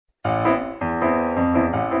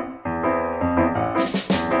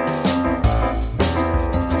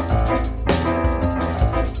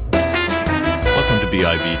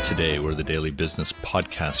BIV Today. We're the daily business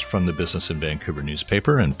podcast from the Business in Vancouver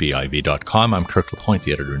newspaper and BIV.com. I'm Kirk LaPointe,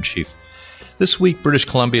 the editor-in-chief. This week, British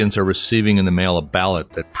Columbians are receiving in the mail a ballot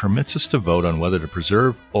that permits us to vote on whether to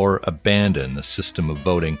preserve or abandon the system of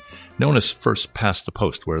voting known as first past the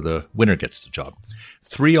post, where the winner gets the job.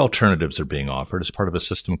 3 alternatives are being offered as part of a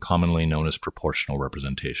system commonly known as proportional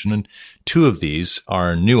representation, and 2 of these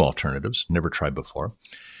are new alternatives, never tried before.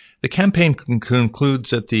 The campaign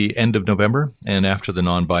concludes at the end of November, and after the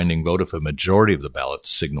non-binding vote of a majority of the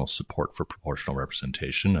ballots signals support for proportional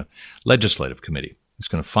representation, a legislative committee is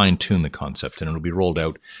going to fine-tune the concept, and it'll be rolled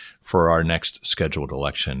out for our next scheduled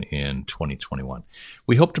election in 2021.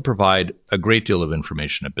 We hope to provide a great deal of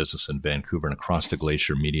information at Business in Vancouver and across the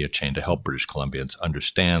Glacier media chain to help British Columbians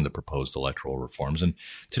understand the proposed electoral reforms. And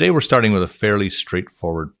today we're starting with a fairly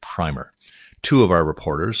straightforward primer. 2 of our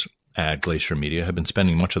reporters at Glacier Media have been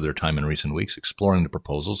spending much of their time in recent weeks exploring the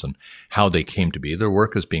proposals and how they came to be. Their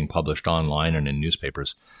work is being published online and in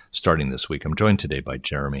newspapers starting this week. I'm joined today by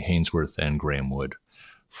Jeremy Hainsworth and Graham Wood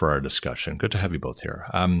for our discussion. Good to have you both here.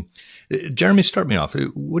 Jeremy, start me off.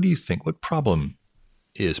 What do you think? What problem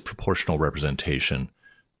is proportional representation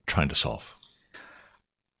trying to solve?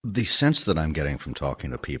 The sense that I'm getting from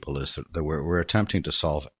talking to people is that we're attempting to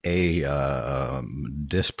solve a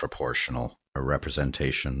disproportional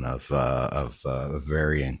representation of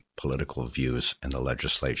varying political views in the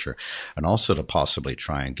legislature, and also to possibly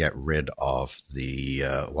try and get rid of the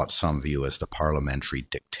what some view as the parliamentary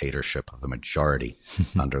dictatorship of the majority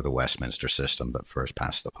under the Westminster system that first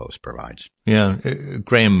past the post provides. Yeah,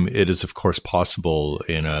 Graham, it is of course possible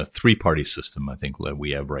in a 3-party system, I think, that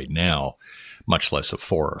we have right now, much less a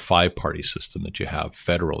 4 or 5-party system that you have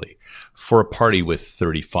federally, for a party with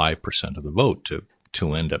 35% of the vote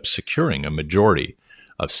to end up securing a majority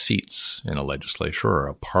of seats in a legislature or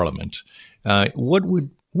a parliament. What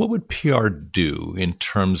would PR do in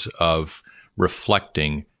terms of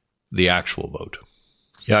reflecting the actual vote?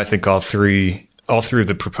 Yeah, I think all three of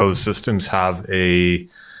the proposed systems have a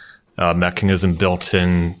mechanism built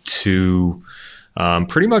in to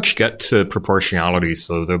pretty much get to proportionality,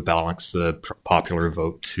 so they'll balance the popular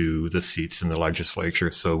vote to the seats in the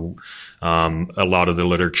legislature. So a lot of the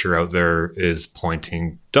literature out there does point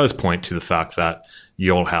to the fact that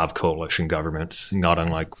you'll have coalition governments, not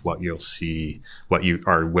unlike what you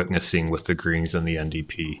are witnessing with the Greens and the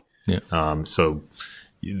NDP. Yeah. So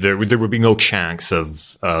there would be no chance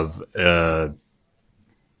of a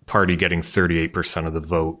party getting 38% of the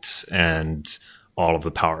vote and all of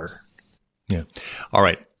the power. Yeah. All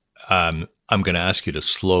right. I'm going to ask you to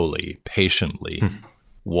slowly, patiently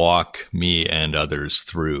walk me and others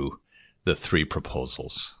through the 3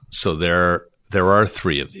 proposals. So there are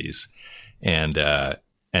 3 of these, and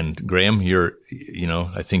Graham,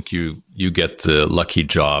 I think you get the lucky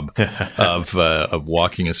job of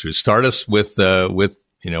walking us through. Start us with the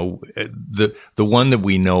one that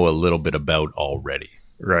we know a little bit about already.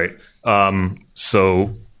 Right.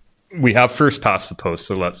 So we have first past the post,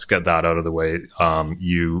 so let's get that out of the way.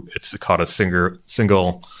 It's called a single.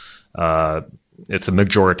 It's a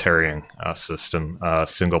majoritarian system.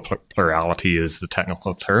 Single plurality is the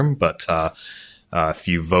technical term, but if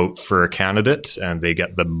you vote for a candidate and they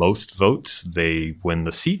get the most votes, they win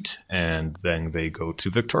the seat, and then they go to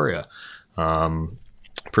Victoria.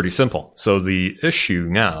 Pretty simple. So the issue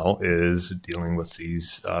now is dealing with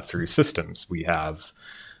these 3 systems. We have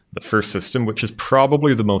the first system, which is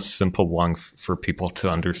probably the most simple one for people to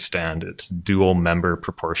understand. It's dual member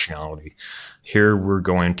proportionality. Here we're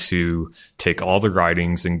going to take all the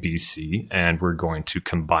ridings in BC and we're going to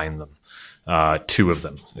combine them, 2 of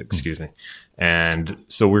them, excuse me. And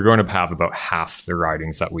so we're going to have about half the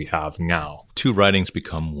ridings that we have now. 2 ridings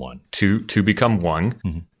become 1. 2 become 1.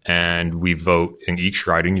 Mm-hmm. And we vote in each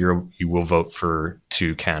riding. You will vote for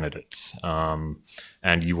 2 candidates.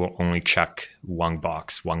 And you will only check one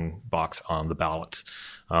box on the ballot.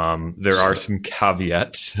 There are some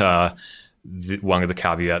caveats. One of the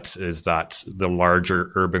caveats is that the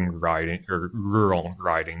larger urban riding or rural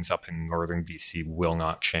ridings up in northern BC will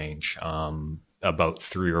not change. About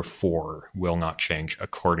 3 or 4 will not change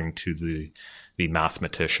according to the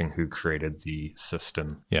mathematician who created the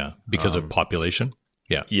system. Yeah, because of population?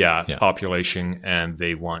 Yeah, population, and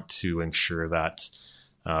they want to ensure that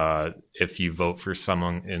if you vote for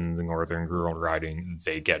someone in the northern rural riding,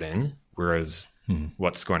 they get in. Whereas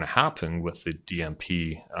what's going to happen with the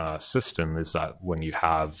DMP system is that when you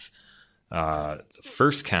have the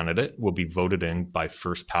first candidate will be voted in by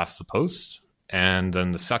first past the post, and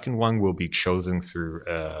then the second one will be chosen through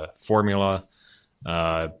a formula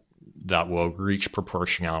that will reach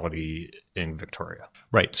proportionality in Victoria.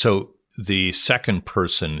 Right. So the second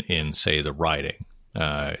person in, say, the riding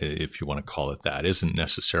if you want to call it that, isn't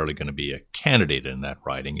necessarily going to be a candidate in that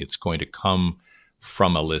riding. It's going to come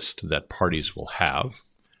from a list that parties will have.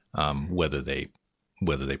 Whether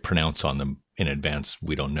they pronounce on them in advance,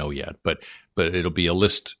 we don't know yet. But it'll be a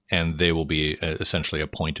list, and they will be essentially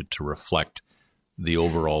appointed to reflect the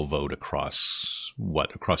overall vote across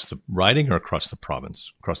the riding or across the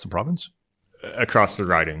province? Across the province? Across the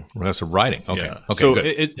riding. Across the riding. Okay. Yeah. Okay. So good.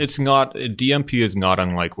 it's not, DMP is not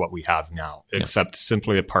unlike what we have now, except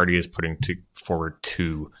simply a party is putting forward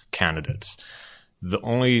two candidates. The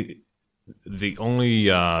only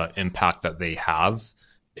impact that they have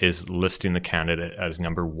is listing the candidate as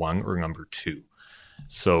number one or number two.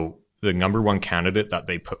 So the number one candidate that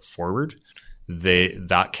they put forward,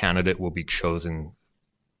 that candidate will be chosen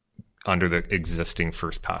under the existing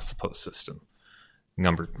first past the post system.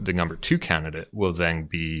 The number two candidate will then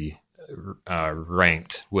be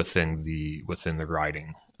ranked within the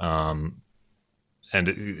riding, and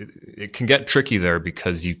it can get tricky there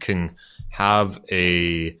because you can have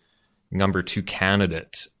a number two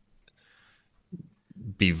candidate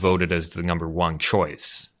be voted as the number one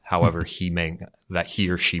choice. However, he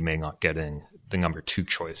or she may not get in. The number two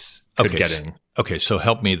choice could get in. Okay, so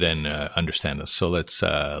help me then understand this. So let's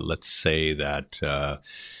say that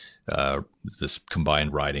this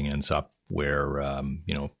combined riding ends up where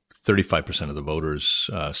 35% of the voters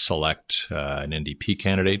select an NDP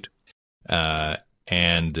candidate,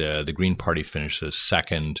 and the Green Party finishes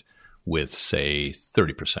second with, say,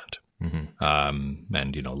 30%. Mm-hmm.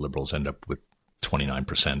 And Liberals end up with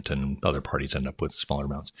 29%, and other parties end up with smaller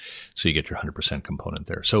amounts. So you get your 100% component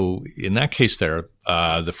there. So in that case there,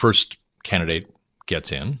 the first candidate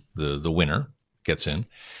gets in, the winner gets in.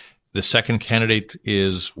 The second candidate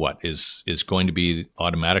is what? Is going to be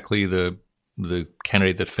automatically the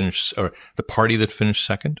candidate that finished, or the party that finished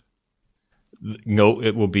second? No,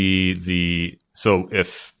 it will be so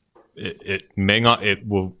if it may not, it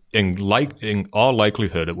will in all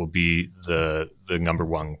likelihood it will be the number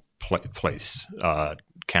one place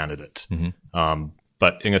candidate. Mm-hmm.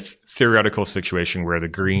 But in a theoretical situation where the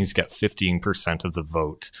Greens get 15% of the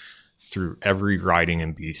vote through every riding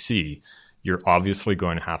in BC, you're obviously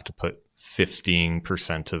going to have to put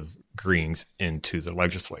 15% of Greens into the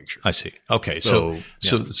legislature. I see. Okay. So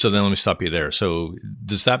then let me stop you there. So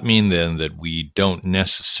does that mean then that we don't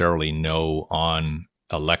necessarily know on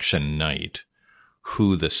election night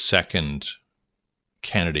who the second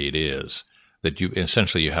candidate is? That you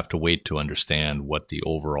have to wait to understand what the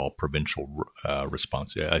overall provincial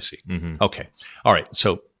response is. I see. Mm-hmm. Okay. All right.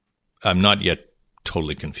 So I'm not yet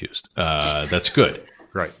totally confused. That's good.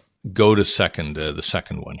 Right. Go to the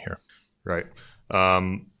second one here. Right.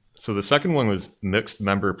 So the second one was mixed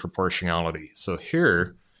member proportionality. So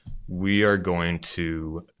here we are going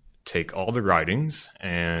to take all the ridings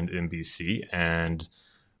in BC and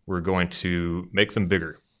we're going to make them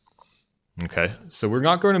bigger. Okay, so we're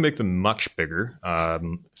not going to make them much bigger.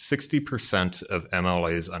 60% of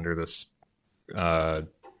MLAs under this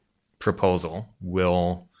proposal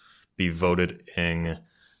will be voted in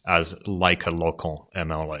as like a local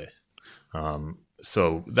MLA.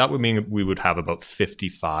 So that would mean we would have about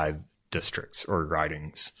 55 districts or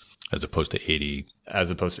ridings. As opposed to 80. As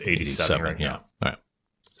opposed to 87 right now. All right.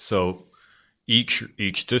 So each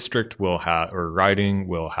district will have, or riding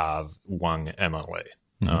will have one MLA.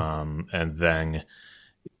 Mm-hmm. And then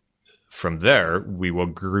from there, we will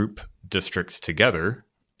group districts together,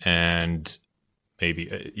 and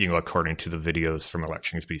maybe, according to the videos from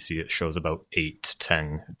Elections BC, it shows about 8 to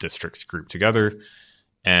 10 districts grouped together.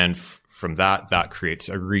 And from that creates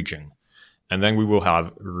a region. And then we will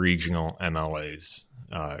have regional MLAs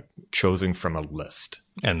chosen from a list.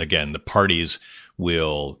 And again, the parties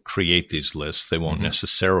will create these lists. They won't mm-hmm.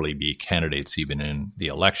 necessarily be candidates even in the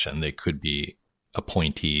election. They could be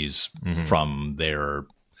appointees mm-hmm. from their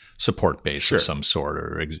support base of some sort,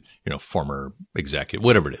 or former executive,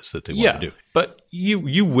 whatever it is that they want to do. But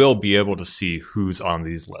you will be able to see who's on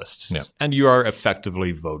these lists, and you are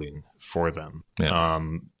effectively voting for them. Yeah.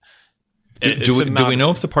 Do we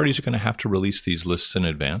know if the parties are going to have to release these lists in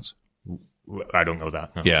advance? I don't know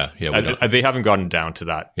that. No. Yeah. They haven't gotten down to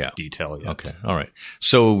that detail yet. Okay, all right.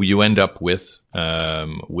 So you end up with a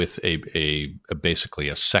basically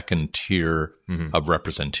a second tier mm-hmm. of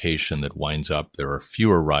representation that winds up. There are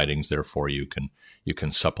fewer ridings, therefore you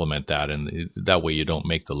can supplement that, and that way you don't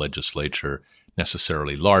make the legislature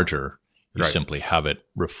necessarily larger. You simply have it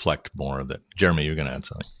reflect more of it. Jeremy, you're going to add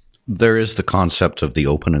something. There is the concept of the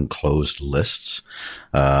open and closed lists,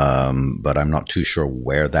 but I'm not too sure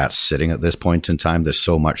where that's sitting at this point in time. There's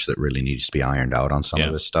so much that really needs to be ironed out on some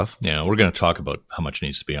of this stuff. Yeah, we're going to talk about how much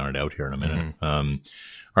needs to be ironed out here in a minute. Mm-hmm. All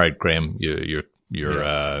right, Graham, you're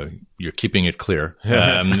You're keeping it clear.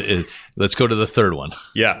 Let's go to the third one.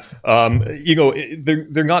 Yeah.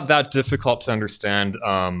 They're not that difficult to understand.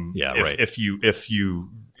 If you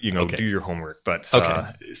do your homework. But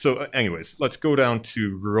so anyways, let's go down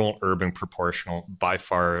to rural urban proportional, by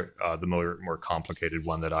far the more complicated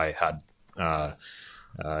one that I had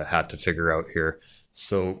to figure out here.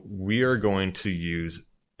 So we are going to use,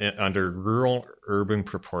 under rural urban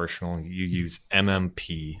proportional, you use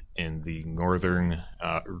MMP in the northern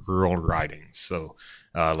rural ridings. So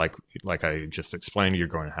like I just explained, you're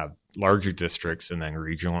going to have larger districts and then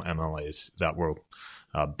regional MLAs that will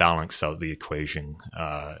balance out the equation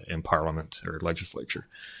in Parliament or legislature.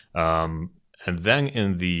 And then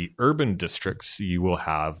in the urban districts, you will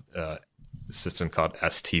have a system called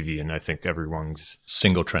STV, and I think everyone's...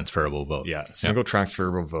 Single transferable vote. Yeah,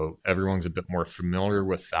 transferable vote. Everyone's a bit more familiar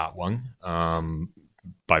with that one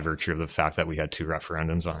by virtue of the fact that we had 2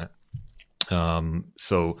 referendums on it.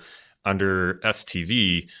 So under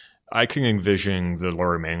STV, I can envision the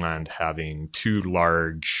Lower Mainland having 2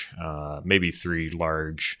 large, maybe 3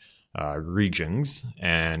 large regions.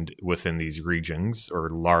 And within these regions or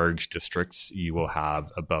large districts, you will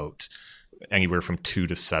have about anywhere from 2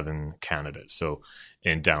 to 7 candidates. So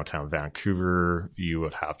in downtown Vancouver, you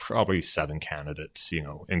would have probably 7 candidates,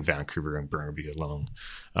 in Vancouver and Burnaby alone.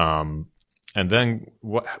 And then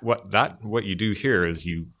what you do here is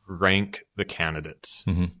you rank the candidates.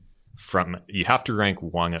 Mm-hmm. You have to rank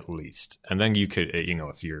 1 at least. And then you could,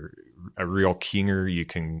 if you're a real keener, you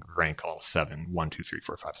can rank all 7, 1, 2, 3,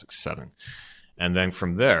 4, 5, 6, 7. And then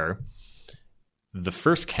from there, the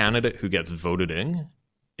first candidate who gets voted in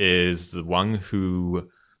is the one who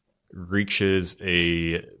reaches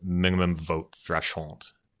a minimum vote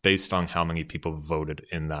threshold based on how many people voted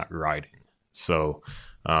in that riding. So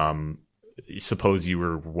suppose you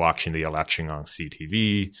were watching the election on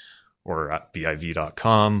CTV or at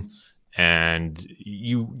BIV.com, and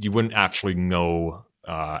you wouldn't actually know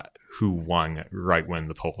who won right when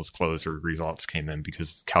the polls closed or results came in,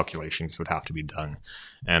 because calculations would have to be done.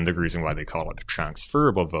 And the reason why they call it a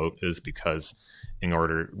transferable vote is because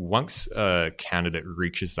once a candidate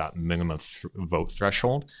reaches that minimum vote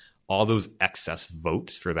threshold, all those excess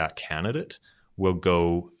votes for that candidate will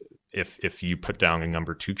go, if you put down a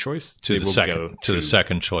number 2 choice, to the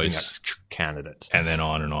second choice, the next candidate, and then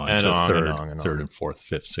on and on and to on third and fourth,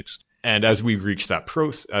 fifth, sixth. And as we reach that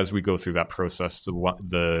as we go through that process,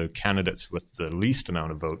 the candidates with the least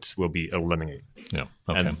amount of votes will be eliminated. Yeah,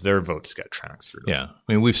 okay. And their votes get transferred. Yeah,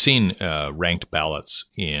 I mean, we've seen ranked ballots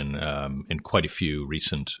in quite a few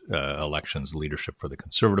recent elections: leadership for the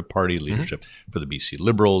Conservative Party, leadership for the BC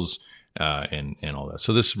Liberals, and all that.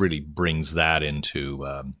 So this really brings that into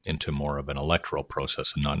more of an electoral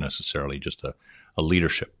process and not necessarily just a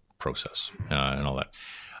leadership process and all that.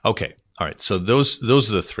 Okay. All right. So those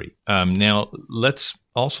are the 3. Now let's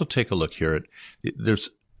also take a look here at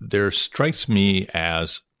there strikes me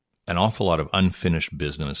as an awful lot of unfinished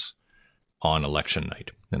business on election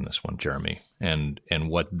night in this one, Jeremy, and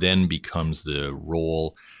what then becomes the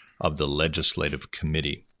role of the legislative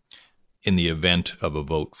committee in the event of a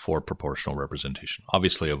vote for proportional representation.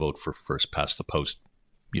 Obviously, a vote for first past the post,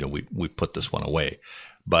 we put this one away.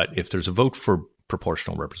 But if there's a vote for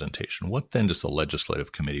proportional representation, what then does the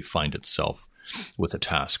legislative committee find itself with a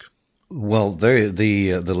task? Well,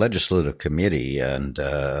 the legislative committee, and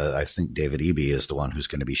I think David Eby is the one who's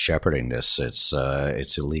going to be shepherding this. It's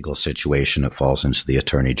a legal situation. It falls into the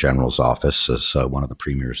Attorney General's office, as one of the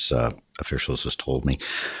Premier's officials has told me.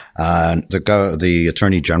 The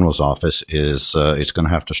Attorney General's office is it's going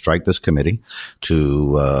to have to strike this committee to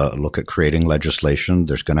look at creating legislation.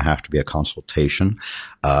 There's going to have to be a consultation.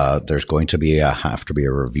 There's going to have to be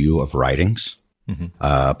a review of writings.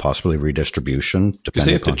 Mm-hmm. Possibly redistribution. Because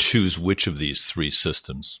they have to choose which of these 3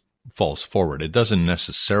 systems falls forward. It doesn't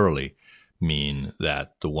necessarily mean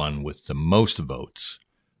that the one with the most votes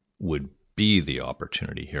would be the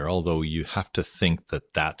opportunity here, although you have to think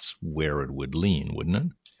that that's where it would lean, wouldn't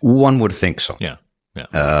it? One would think so. Yeah.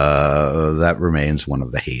 That remains one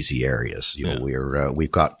of the hazy areas.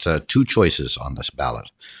 We've got 2 choices on this ballot.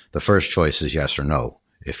 The first choice is yes or no.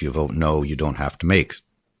 If you vote no, you don't have to make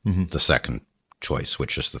the second choice,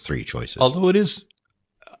 which is the 3 choices. Although it is,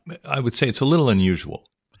 I would say it's a little unusual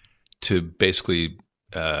to basically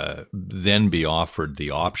then be offered the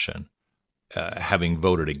option, having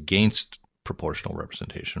voted against proportional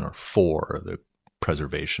representation or for the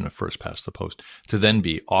preservation of first past the post, to then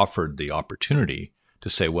be offered the opportunity to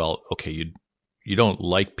say, well, okay, you don't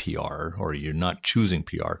like PR or you're not choosing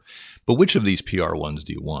PR, but which of these PR ones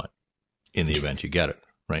do you want in the event you get it,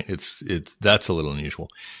 right? That's a little unusual.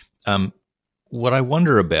 What I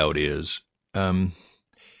wonder about is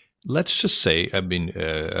let's just say,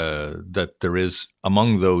 that there is,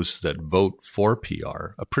 among those that vote for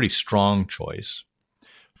PR, a pretty strong choice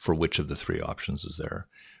for which of the three options is there.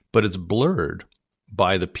 But it's blurred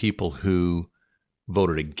by the people who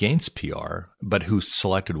voted against PR, but who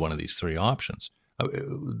selected one of these three options.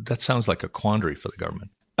 That sounds like a quandary for the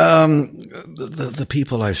government. The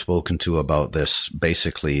people I've spoken to about this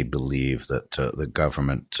basically believe that the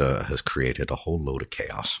government has created a whole load of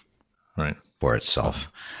chaos for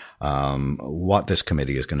itself. What this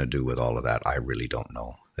committee is going to do with all of that, I really don't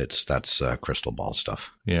know. That's crystal ball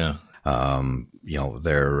stuff. Yeah.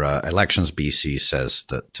 Their Elections BC says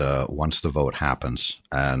that once the vote happens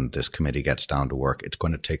and this committee gets down to work, it's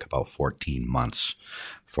going to take about 14 months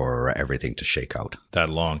for everything to shake out. That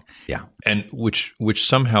long. Yeah. And which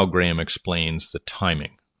somehow, Graham, explains the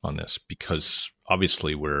timing on this, because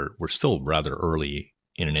obviously we're still rather early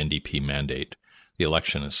in an NDP mandate. The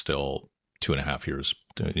election is still 2.5 years,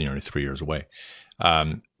 3 years away.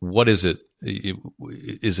 What is it?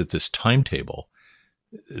 Is it this timetable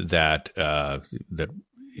that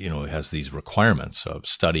has these requirements of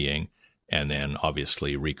studying and then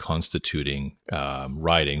obviously reconstituting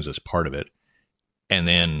ridings as part of it, and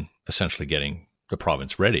then essentially getting the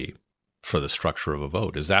province ready for the structure of a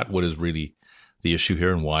vote? Is that what is really the issue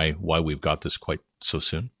here, and why we've got this quite so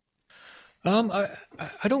soon? I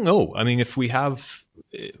don't know. I mean, if we have,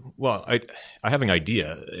 I have an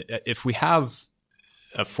idea. If we have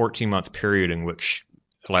a 14-month period in which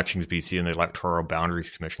Elections BC and the Electoral Boundaries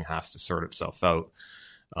Commission has to sort itself out,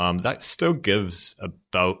 that still gives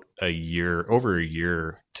about over a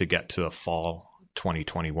year to get to a fall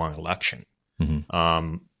 2021 election.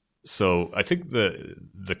 Mm-hmm. So I think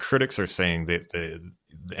the critics are saying that the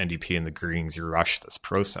NDP and the Greens rush this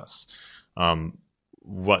process. I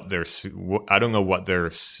don't know what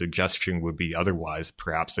their suggestion would be otherwise,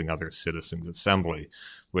 perhaps another citizens' assembly,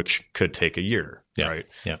 which could take a year, right?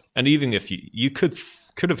 Yeah. And even if you could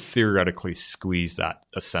have theoretically squeezed that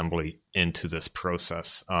assembly into this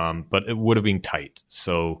process, but it would have been tight.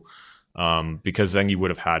 So because then you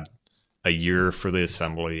would have had a year for the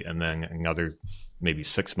assembly, and then another maybe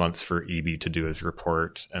 6 months for EB to do his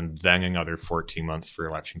report, and then another 14 months for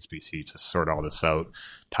Elections BC to sort all this out,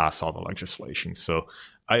 pass all the legislation. So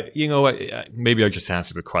maybe I just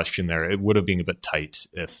answered the question there. It would have been a bit tight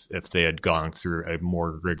if they had gone through a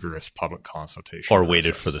more rigorous public consultation, or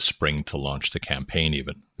waited for the spring to launch the campaign,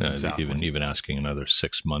 Exactly. even asking another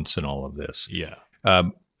 6 months in all of this. Yeah.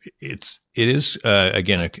 It is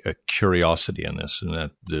again a curiosity in this, and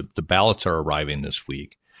that the ballots are arriving this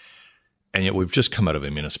week. And yet we've just come out of a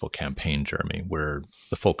municipal campaign, Jeremy, where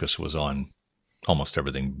the focus was on almost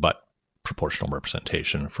everything but proportional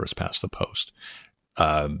representation, first past the post.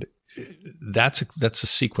 That's a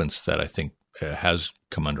sequence that I think has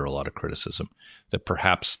come under a lot of criticism, that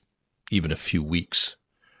perhaps even a few weeks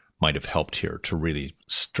might have helped here to really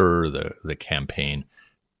stir the campaign,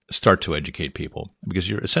 start to educate people, because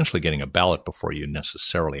you're essentially getting a ballot before you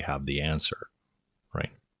necessarily have the answer,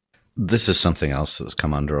 right? This is something else that's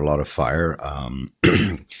come under a lot of fire.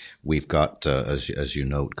 We've got, as you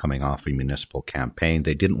note, coming off a municipal campaign.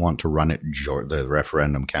 They didn't want to run the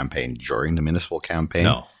referendum campaign during the municipal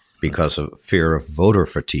campaign because of fear of voter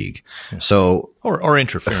fatigue. Yeah. So or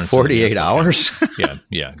interference. 48 hours.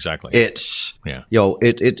 Yeah, exactly. It's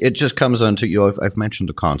it just comes on to I've mentioned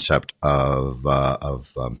the concept of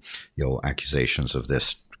accusations of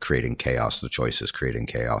this creating chaos, the choices creating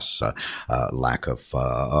chaos, lack of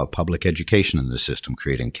public education in the system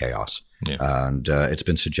creating chaos. Yeah. And it's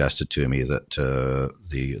been suggested to me that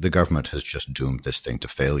the government has just doomed this thing to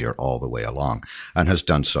failure all the way along, and has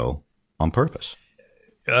done so on purpose.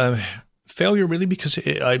 Failure, really, because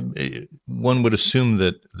one would assume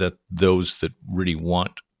that those that really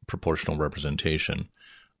want proportional representation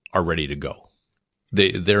are ready to go.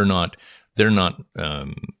 They're not really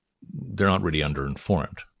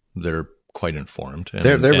underinformed. They're quite informed.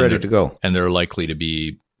 They're ready to go. And they're likely to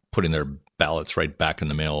be putting their ballots right back in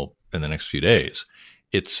the mail in the next few days.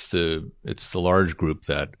 It's the large group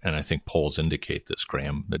that, and I think polls indicate this,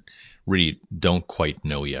 Graham, that really don't quite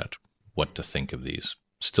know yet what to think of these,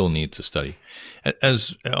 still need to study.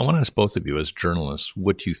 As I want to ask both of you as journalists,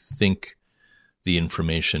 what you think the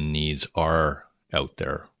information needs are out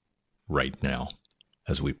there right now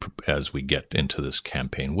as we get into this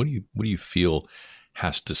campaign. What do you feel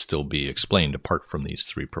has to still be explained apart from these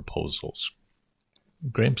three proposals?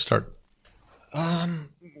 Graham, start.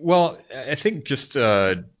 Well, I think just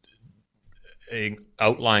an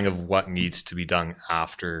outline of what needs to be done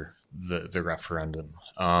after the referendum.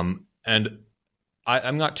 And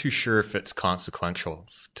I'm not too sure if it's consequential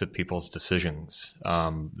to people's decisions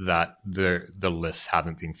that the lists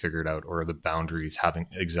haven't been figured out or the boundaries haven't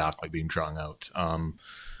exactly been drawn out.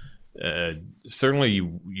 Certainly,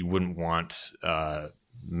 you wouldn't want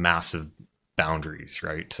massive boundaries,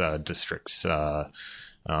 right? Districts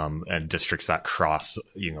and districts that cross,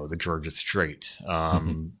 the Georgia Strait.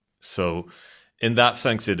 So, in that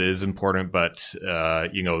sense, it is important, but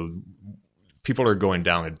people are going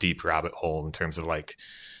down a deep rabbit hole in terms of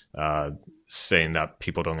saying that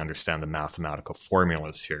people don't understand the mathematical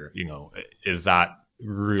formulas here. Is that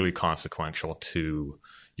really consequential to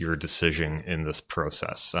your decision in this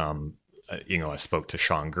process? I spoke to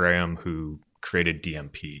Sean Graham, who created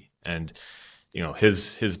DMP, and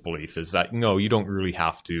his belief is that you don't really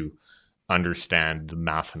have to understand the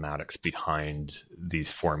mathematics behind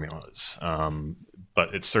these formulas.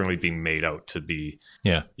 But it's certainly being made out to be,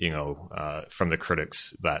 from the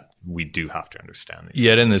critics, that we do have to understand these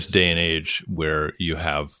Yet things. In this day and age where you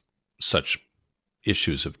have such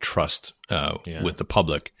issues of trust with the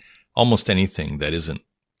public, almost anything that isn't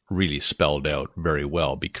really spelled out very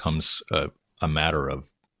well becomes a matter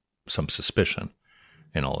of some suspicion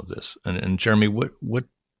in all of this. And Jeremy,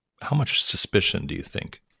 how much suspicion do you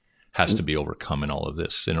think has to be overcome in all of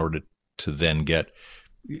this in order to then get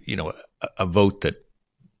a vote that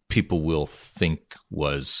people will think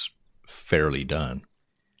was fairly done?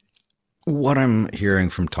 What I'm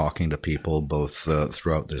hearing from talking to people both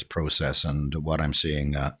throughout this process and what I'm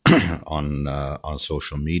seeing on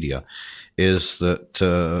social media is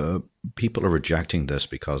that people are rejecting this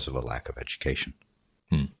because of a lack of education.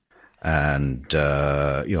 And,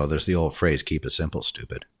 there's the old phrase, keep it simple,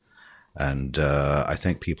 stupid. And I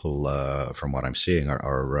think people, from what I'm seeing,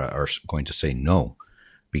 are going to say no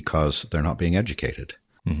because they're not being educated.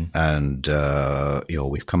 And,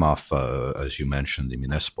 we've come off, as you mentioned, the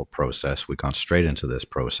municipal process. We've gone straight into this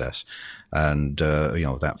process. And,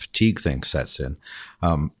 that fatigue thing sets in.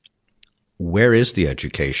 Where is the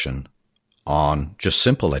education on just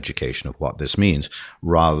simple education of what this means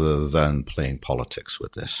rather than playing politics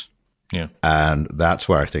with this? Yeah. And that's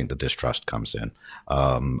where I think the distrust comes in.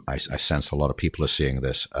 I sense a lot of people are seeing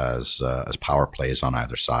this as power plays on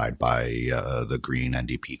either side by the Green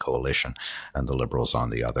NDP coalition and the Liberals on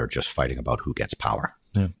the other, just fighting about who gets power.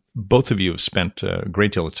 Yeah. Both of you have spent a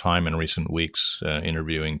great deal of time in recent weeks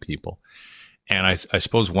interviewing people. And I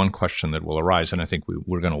suppose one question that will arise, and I think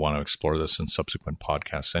we're going to want to explore this in subsequent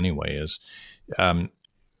podcasts anyway, is are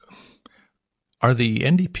the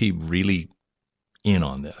NDP really in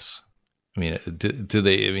on this? I mean, do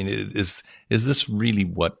they? I mean, is this really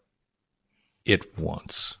what it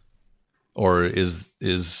wants, or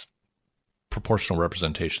is proportional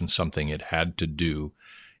representation something it had to do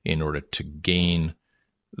in order to gain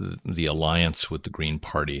the alliance with the Green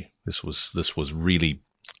Party? This was really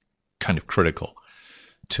kind of critical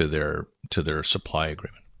to their supply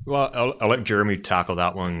agreement. Well, I'll let Jeremy tackle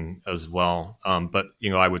that one as well. But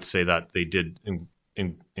I would say that they did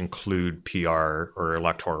include PR or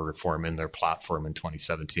electoral reform in their platform in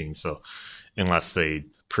 2017. So unless they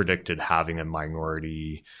predicted having a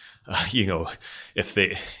minority, unless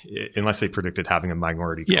they predicted having a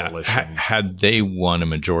minority coalition. Had they won a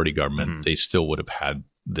majority government, they still would have had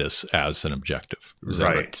this as an objective. Is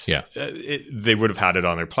that right? Yeah. They would have had it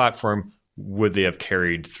on their platform. Would they have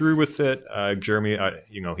carried through with it? Jeremy,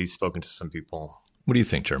 he's spoken to some people. What do you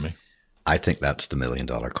think, Jeremy? I think that's the $1 million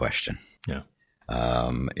question. Yeah.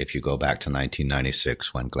 If you go back to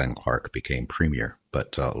 1996 when Glenn Clark became premier,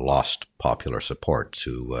 but lost popular support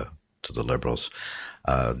to the Liberals,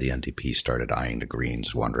 the NDP started eyeing the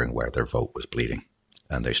Greens, wondering where their vote was bleeding,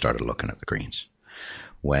 and they started looking at the Greens.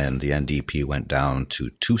 When the NDP went down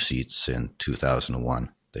to 2 seats in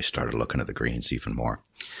 2001, they started looking at the Greens even more.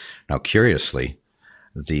 Now, curiously,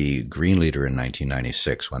 the Green leader in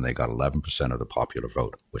 1996, when they got 11% of the popular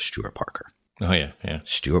vote, was Stuart Parker. Oh, yeah, yeah.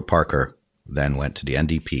 Stuart Parker then went to the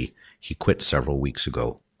NDP. He quit several weeks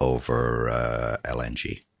ago over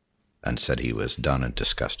LNG and said he was done and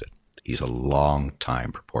disgusted. He's a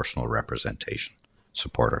long-time proportional representation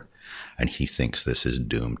supporter, and he thinks this is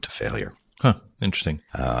doomed to failure. Huh, interesting.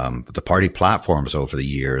 The party platforms over the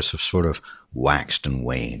years have sort of waxed and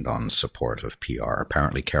waned on support of PR.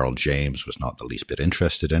 Apparently, Carol James was not the least bit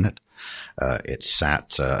interested in it. It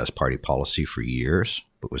sat as party policy for years,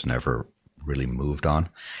 but was never really moved on.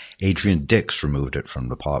 Adrian Dix removed it from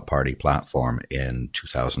the party platform in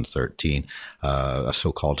 2013, a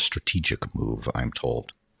so-called strategic move, I'm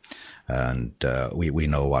told. And we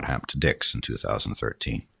know what happened to Dix in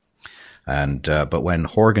 2013. And but when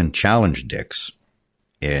Horgan challenged Dix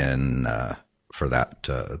in for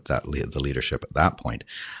the leadership at that point.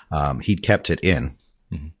 He'd kept it in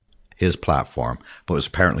his platform, but was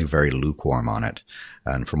apparently very lukewarm on it.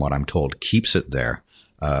 And from what I'm told, keeps it there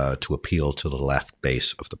to appeal to the left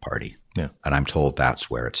base of the party. Yeah. And I'm told that's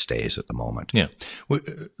where it stays at the moment. Yeah.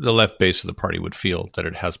 The left base of the party would feel that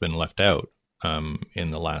it has been left out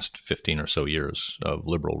in the last 15 or so years of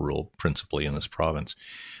Liberal rule, principally in this province.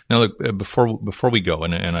 Now, look, before we go,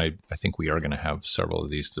 and I think we are going to have several of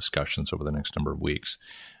these discussions over the next number of weeks,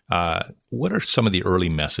 what are some of the early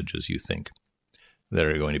messages you think that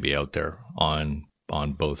are going to be out there on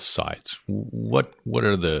both sides? What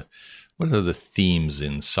are the themes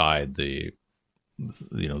inside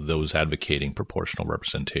those advocating proportional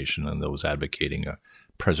representation and those advocating a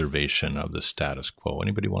preservation of the status quo?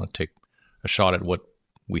 Anybody want to take a shot at what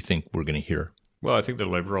we think we're going to hear? Well, I think the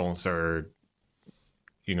Liberals are,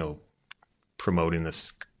 promoting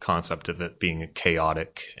this concept of it being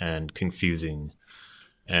chaotic and confusing,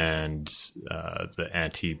 and the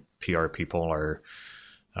anti-PR people are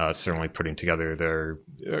certainly have put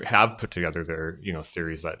together their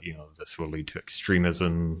theories that this will lead to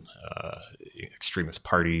extremism, extremist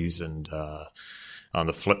parties, and on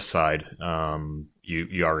the flip side,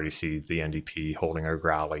 you already see the NDP holding a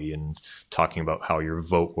rally and talking about how your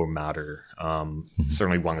vote will matter.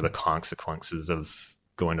 Certainly, one of the consequences of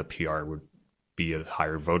going to PR would be a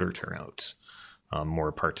higher voter turnout,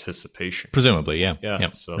 more participation. Presumably,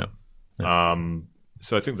 yeah. So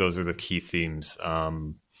I think those are the key themes.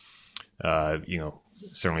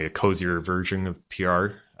 Certainly a cozier version of PR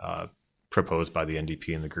proposed by the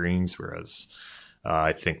NDP and the Greens, whereas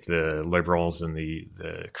I think the Liberals and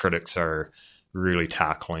the critics are really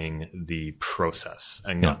tackling the process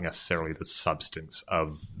and not necessarily the substance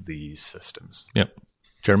of these systems. Yep.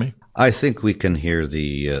 Jeremy? I think we can hear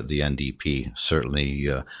the NDP certainly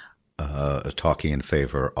talking in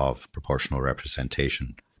favor of proportional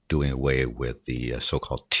representation, doing away with the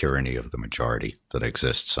so-called tyranny of the majority that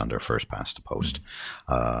exists under first past the post.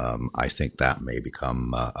 I think that may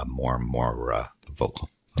become more and more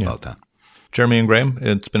vocal about that. Jeremy and Graham,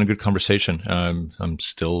 it's been a good conversation. I'm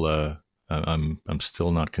still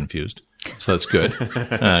not confused, so that's good.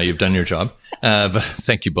 You've done your job. But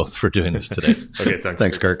thank you both for doing this today. Okay,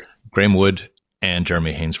 thanks, Kirk. Graham Wood and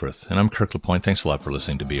Jeremy Hainsworth, and I'm Kirk LaPointe. Thanks a lot for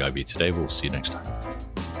listening to BIB Today. We'll see you next time.